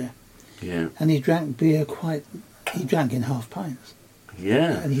drank beer. Yeah. And he drank beer he drank in half pints.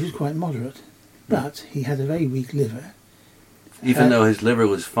 Yeah. And he was quite moderate. But he had a very weak liver. Even though his liver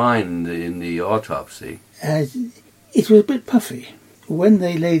was fine in the autopsy. It was a bit puffy. When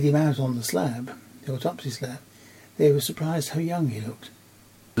they laid him out on the slab, the autopsy slab, they were surprised how young he looked.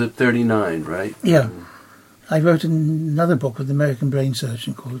 At 39, right? Yeah. I wrote another book with an American brain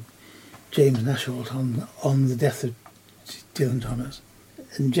surgeon called James Nashholt on the death of Dylan Thomas.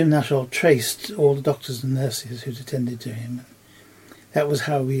 And Jim Nashholt traced all the doctors and nurses who'd attended to him. That was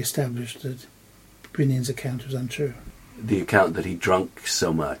how we established that Brennan's account was untrue. The account that he drunk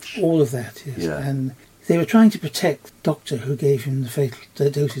so much. All of that, yes. Yeah. And they were trying to protect the doctor who gave him the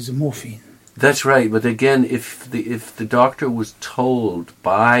doses of morphine. That's right, but again, if the doctor was told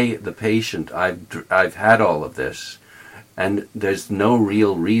by the patient, I've had all of this, and there's no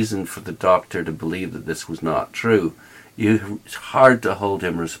real reason for the doctor to believe that this was not true, it's hard to hold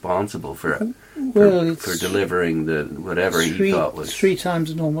him responsible for delivering the whatever he thought was 3 times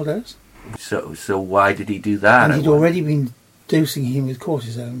the normal dose. So why did he do that? And he'd already been dosing him with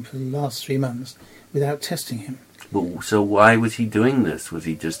cortisone for the last 3 months without testing him. So why was he doing this? Was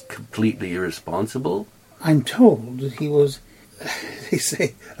he just completely irresponsible? I'm told that he was, they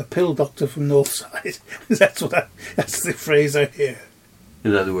say, a pill doctor from Northside. That's the phrase I hear.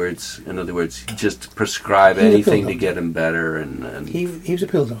 In other words, just prescribe anything to get him better, and he was a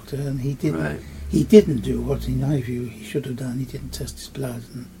pill doctor, and he didn't do what, in my view, he should have done. He didn't test his blood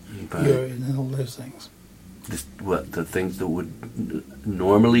and urine and all those things. The things that would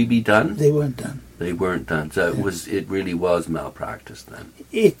normally be done? They weren't done. They weren't done. So it really was malpractice then.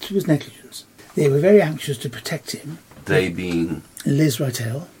 It was negligence. They were very anxious to protect him. They being Liz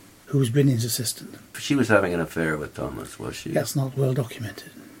Rytell, who was Brennan's assistant. She was having an affair with Thomas, was she? That's not well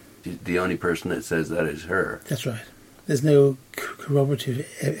documented. The only person that says that is her. That's right. There's no corroborative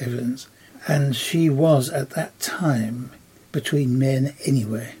evidence. And she was, at that time, between men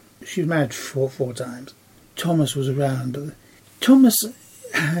anyway. She was married four times. Thomas was around. But Thomas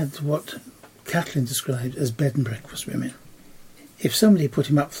had what Kathleen described as bed and breakfast women. If somebody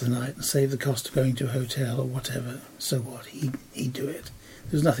put him up for the night and saved the cost of going to a hotel or whatever, so what? He'd do it.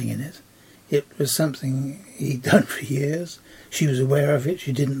 There was nothing in it. It was something he'd done for years. She was aware of it.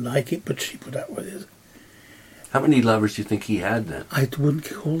 She didn't like it, but she put up with it. How many lovers do you think he had then? I wouldn't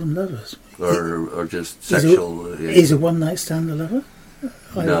call them lovers. Or just sexual... Is a one-night stand a lover?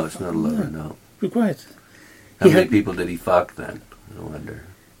 No, it's not a lover, no. Quite. How many people did he fuck then? I wonder.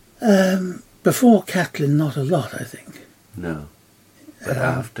 Before Kathleen, not a lot, I think. No. But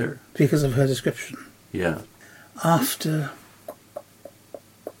after? Because of her description. Yeah. After...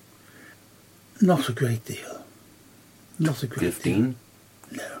 Not a great deal. Not a great 15? deal.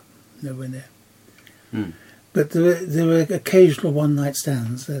 No, nowhere near. But there were occasional one-night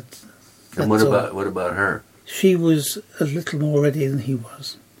stands that... And what about her? She was a little more ready than he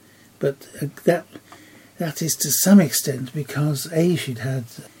was. But that is to some extent because,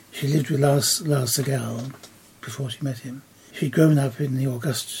 she lived with Lars Segal before she met him. She'd grown up in the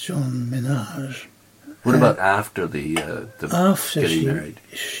Auguste Jean ménage. What about after the getting married?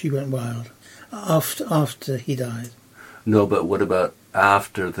 She went wild. After he died. No, but what about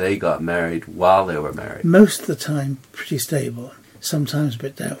after they got married, while they were married? Most of the time, pretty stable. Sometimes a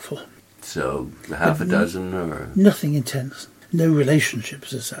bit doubtful. So, half a dozen, or...? Nothing intense. No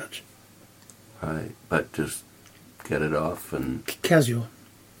relationships as such. Right, but just get it off and... Casual.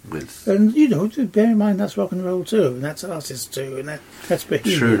 With... And, bear in mind that's rock and roll too, and that's artists too, and that's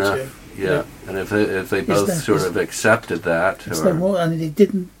bohemia True enough, too. yeah. And if they both sort of accepted that... It's no more, and it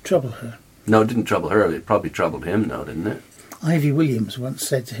didn't trouble her. No, it didn't trouble her. It probably troubled him, though, didn't it? Ivy Williams once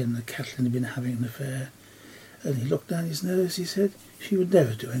said to him that Kathleen had been having an affair, and he looked down his nose. He said, "She would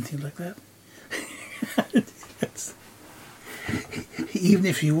never do anything like that." Even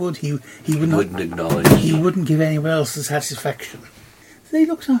if she would, he wouldn't acknowledge. He wouldn't give anyone else the satisfaction. They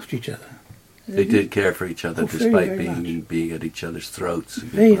looked after each other. They did care for each other, despite very being at each other's throats.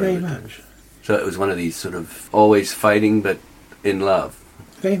 Very, very much. So it was one of these sort of always fighting, but in love.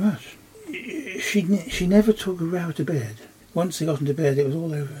 Very much. She never took a row to bed. Once they got into bed, it was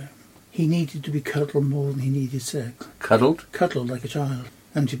all over. He needed to be cuddled more than he needed sex. Cuddled? Cuddled like a child,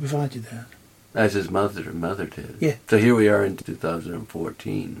 and she provided that. As his mother did. Yeah. So here we are in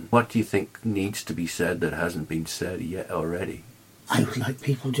 2014. What do you think needs to be said that hasn't been said yet already? I would like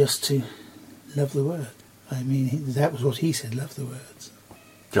people just to love the word. I mean, that was what he said, love the words.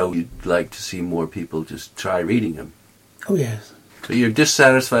 So you'd like to see more people just try reading them? Oh, yes. So you're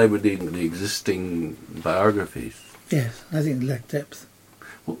dissatisfied with the existing biographies? Yes, I think it lacked depth.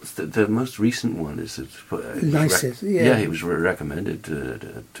 What was the most recent one? Lycett, yeah. Yeah, it was recommended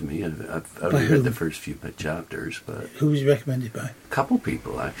to me. I've only read the first few chapters, but... Who was it recommended by? A couple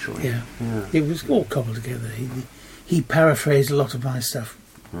people, actually. Yeah. It was all cobbled together. He paraphrased a lot of my stuff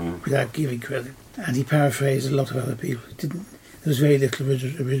without giving credit, and he paraphrased a lot of other people. There was very little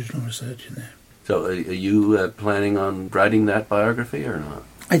original research in there. So are you planning on writing that biography or not?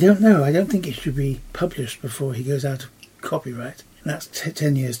 I don't know. I don't think it should be published before he goes out of copyright. And that's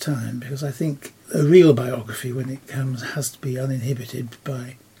 10 years' time, because I think a real biography, when it comes, has to be uninhibited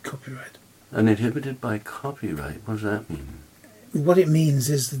by copyright. Uninhibited by copyright? What does that mean? What it means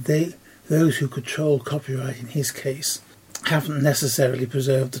is that those who control copyright in his case haven't necessarily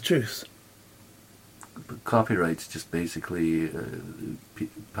preserved the truth. But copyright's just basically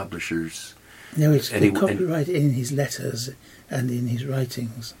publishers... No, it's the copyright in his letters and in his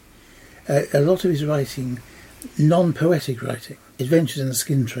writings. A lot of his writing, non-poetic writing, Adventures in the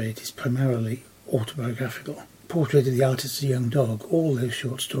Skin Trade, is primarily autobiographical. Portrait of the Artist's Young Dog, all those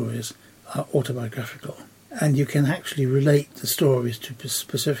short stories are autobiographical. And you can actually relate the stories to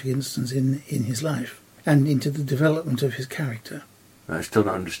specific instances in his life and into the development of his character. I still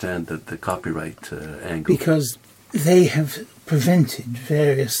don't understand the copyright angle. Because they have prevented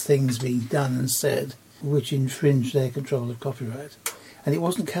various things being done and said which infringe their control of copyright. And it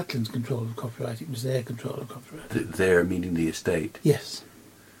wasn't Kathleen's control of copyright, it was their control of copyright. Their, meaning the estate? Yes.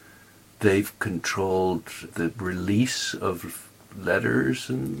 They've controlled the release of letters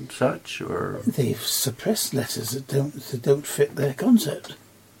and such, or...? They've suppressed letters that don't fit their concept.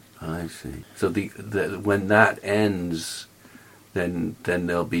 I see. So when that ends... Then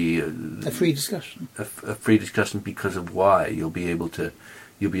there'll be a free discussion. A free discussion because of why you'll be able to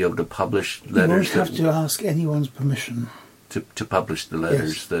publish letters. You won't have to ask anyone's permission to publish the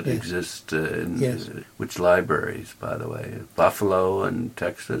letters that exist in which libraries, by the way, Buffalo and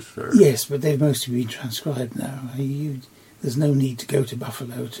Texas. Or? Yes, but they've mostly been transcribed now. There's no need to go to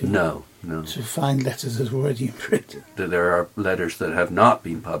Buffalo to find letters that are already in print. There are letters that have not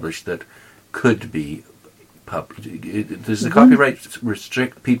been published that could be. Does the copyright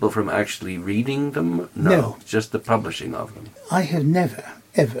restrict people from actually reading them? No, just the publishing of them. I have never,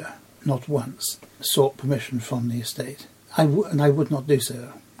 ever, not once, sought permission from the estate. And I would not do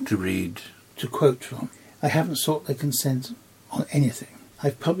so. To read? To quote from. I haven't sought their consent on anything.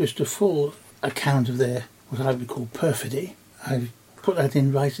 I've published a full account of their, what I would call perfidy. I've put that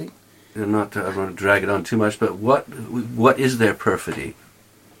in writing. I don't want to drag it on too much, but what is their perfidy?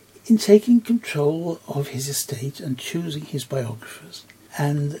 In taking control of his estate and choosing his biographers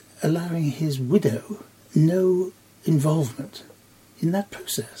and allowing his widow no involvement in that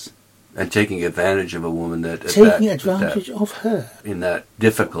process. And taking advantage of a woman that... Taking advantage of her. In that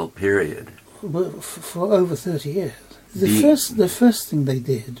difficult period. For over 30 years. The first thing they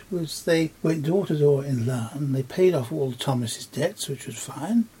did was they went door to door in Larne. They paid off all Thomas's debts, which was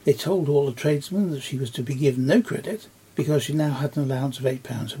fine. They told all the tradesmen that she was to be given no credit, because she now had an allowance of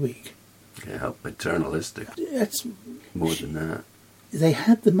 £8 a week. Yeah, how paternalistic. That's more than that. They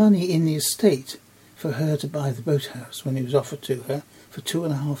had the money in the estate for her to buy the boathouse when it was offered to her for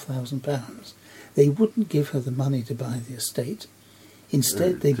 £2,500. They wouldn't give her the money to buy the estate.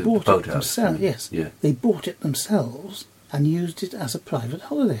 Instead, they bought it themselves. Yes, they bought it themselves and used it as a private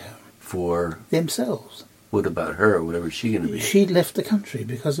holiday home for themselves. What about her? What was she going to be? She left the country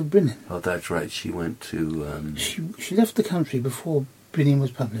because of Brynnin. Oh, that's right. She went to... She left the country before Brynnin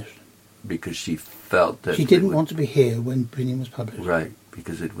was published. Because she felt that... She didn't want to be here when Brynnin was published. Right,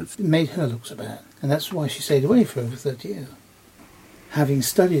 because it was... It made her look so bad. And that's why she stayed away for over 30 years. Having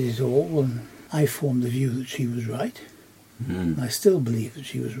studied it all, and I formed the view that she was right. I still believe that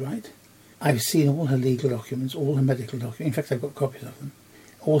she was right. I've seen all her legal documents, all her medical documents. In fact, I've got copies of them.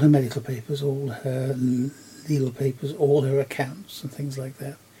 All her medical papers, all her legal papers, all her accounts and things like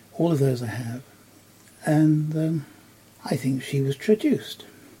that. All of those I have. And I think she was traduced.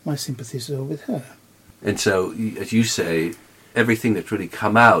 My sympathies are with her. And so, as you say, everything that's really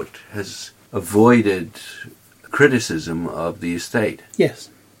come out has avoided criticism of the estate. Yes.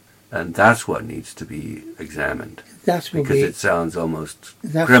 And that's what needs to be examined. That will because be, it sounds almost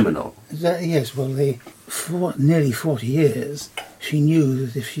criminal. Yes, well, for nearly 40 years, she knew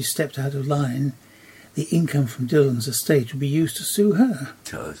that if she stepped out of line, the income from Dylan's estate would be used to sue her.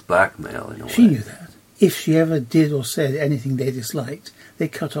 So it's blackmail in a way. She knew that. If she ever did or said anything they disliked, they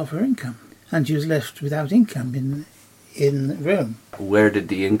cut off her income. And she was left without income in Rome. Where did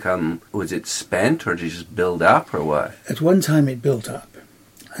the income, was it spent or did it just build up or what? At one time it built up,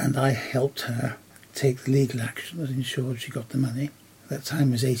 and I helped her take the legal action that ensured she got the money. That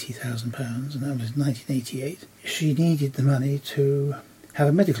time was £80,000, and that was 1988. She needed the money to have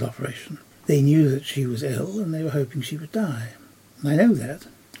a medical operation. They knew that she was ill, and they were hoping she would die. And I know that.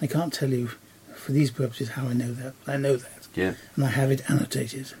 I can't tell you for these purposes how I know that, but I know that. Yeah. And I have it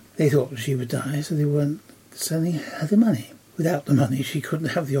annotated. They thought she would die, so they weren't sending her the money. Without the money, she couldn't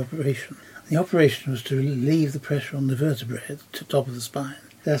have the operation. The operation was to relieve the pressure on the vertebrae at the top of the spine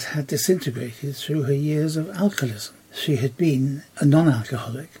that had disintegrated through her years of alcoholism. She had been a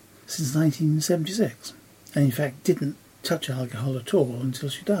non-alcoholic since 1976, and in fact didn't touch alcohol at all until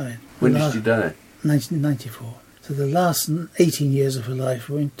she died. When did she die? 1994. So the last 18 years of her life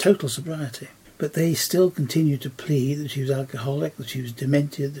were in total sobriety. But they still continued to plead that she was alcoholic, that she was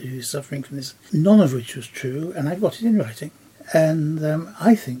demented, that she was suffering from this, none of which was true, and I've got it in writing. And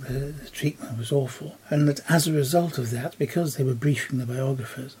I think the treatment was awful, and that as a result of that, because they were briefing the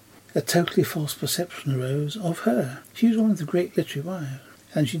biographers, a totally false perception arose of her. She was one of the great literary wives,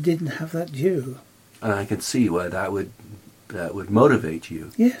 and she didn't have that due. And I can see why that would motivate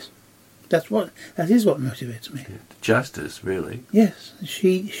you. Yes, that is what motivates me. Justice, really. Yes,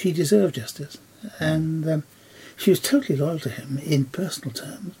 she deserved justice, and she was totally loyal to him in personal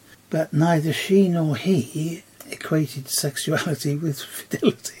terms, but neither she nor he equated sexuality with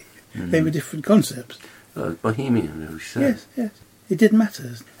fidelity. Mm-hmm. They were different concepts. Bohemian, as we say. Yes. It didn't matter.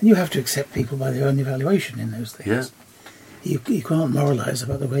 And you have to accept people by their own evaluation in those things. Yeah. You can't moralise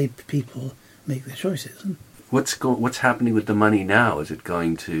about the way people make their choices. What's happening with the money now? Is it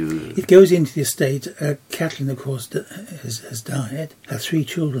going to... It goes into the estate. Kathleen, of course, has died. Her 3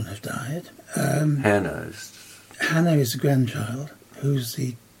 children have died. Hannah is the grandchild, who's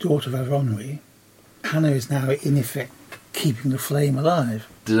the daughter of Henri. Hannah is now, in effect, keeping the flame alive.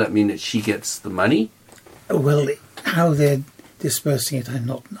 Does that mean that she gets the money? Well, how they're dispersing it,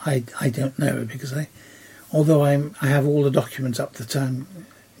 I don't know, because although I have all the documents up to the time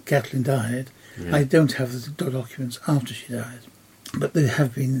Kathleen died, yeah. I don't have the documents after she died. But there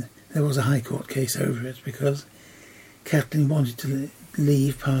was a High Court case over it, because Kathleen wanted to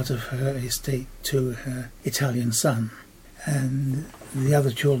leave part of her estate to her Italian son, and the other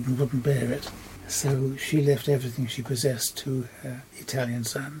children wouldn't bear it. So she left everything she possessed to her Italian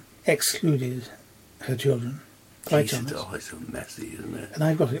son, excluded her children. Quite honest. It's always so messy, isn't it?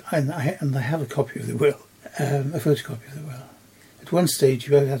 And I have a copy of the will, a photocopy of the will. At one stage,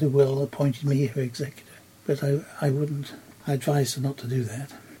 she had a will that appointed me her executor, but I wouldn't. I advised her not to do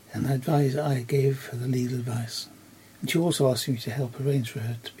that, and I gave her the legal advice. And she also asked me to help arrange for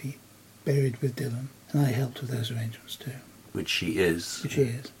her to be buried with Dylan, and I helped with those arrangements too. Which she is.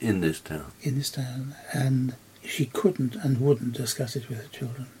 In this town. In this town, and she couldn't and wouldn't discuss it with her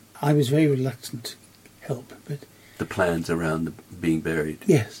children. I was very reluctant to help, but... The plans around being buried.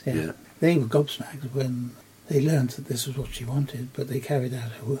 Yes. Yeah. They were gobsmacked when they learned that this was what she wanted, but they carried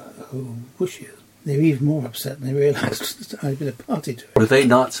out her wishes. They were even more upset when they realised that I'd been a party to it. Were they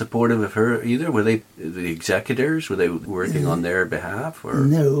not supportive of her either? Were they the executors? Were they working on their behalf? Or?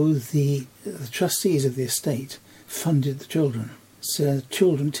 No, the trustees of the estate funded the children. So the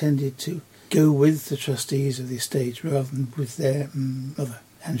children tended to go with the trustees of the estate rather than with their mother.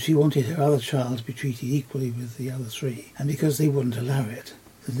 And she wanted her other child to be treated equally with the other 3. And because they wouldn't allow it,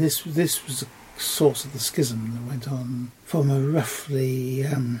 this was the source of the schism that went on from a roughly...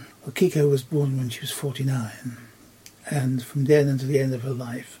 Kiko was born when she was 49. And from then until the end of her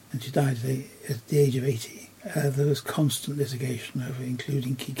life, and she died at the age of 80, there was constant litigation over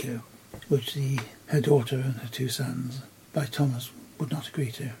including Kiko, which her daughter and her 2 sons, by Thomas, would not agree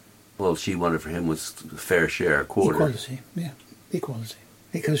to. Well, she wanted for him was fair share, a quarter. Equality, yeah, equality.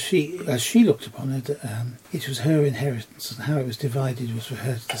 Because as she looked upon it, it was her inheritance, and how it was divided was for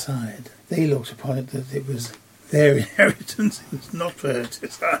her to decide. They looked upon it that it was their inheritance is not for her to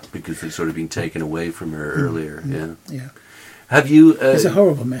decide. Because it's sort of been taken away from her earlier. Yeah. Have you? It's a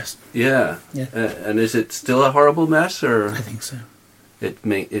horrible mess. Yeah. Yeah. And is it still a horrible mess, or I think so.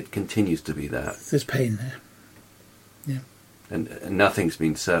 it continues to be that? There's pain there. Yeah. And nothing's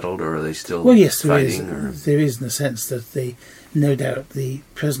been settled, or are they still Well, yes, there fighting? is. There is, in the sense that no doubt the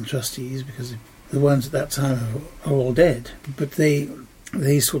present trustees, because the ones at that time are all dead, but they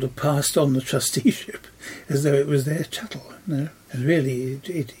sort of passed on the trusteeship as though it was their chattel. No, and really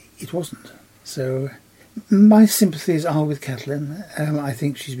it wasn't. So my sympathies are with Catelyn. I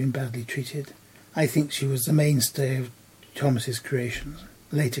think she's been badly treated. I think she was the mainstay of Thomas's creations,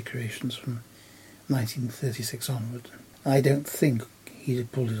 later creations from 1936 onward. I don't think he'd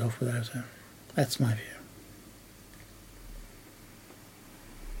have pulled it off without her. That's my view.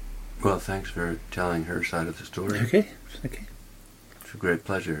 Well, thanks for telling her side of the story. Okay. It's a great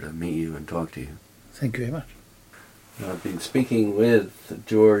pleasure to meet you and talk to you. Thank you very much. I've been speaking with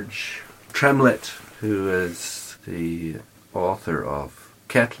George Tremlett, who is the author of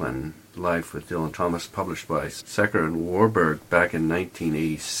Catelyn, Life with Dylan Thomas, published by Secker and Warburg back in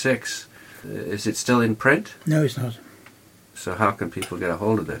 1986. Is it still in print? No, it's not. So how can people get a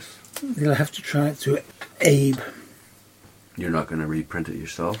hold of this? They'll have to try it through Abe. You're not going to reprint it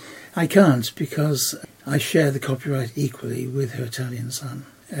yourself? I can't, because I share the copyright equally with her Italian son,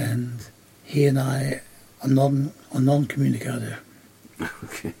 and he and I are non-communicado.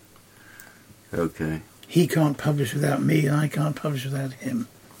 Okay. He can't publish without me, and I can't publish without him.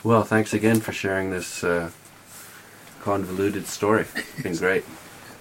 Well, thanks again for sharing this convoluted story. It's been great.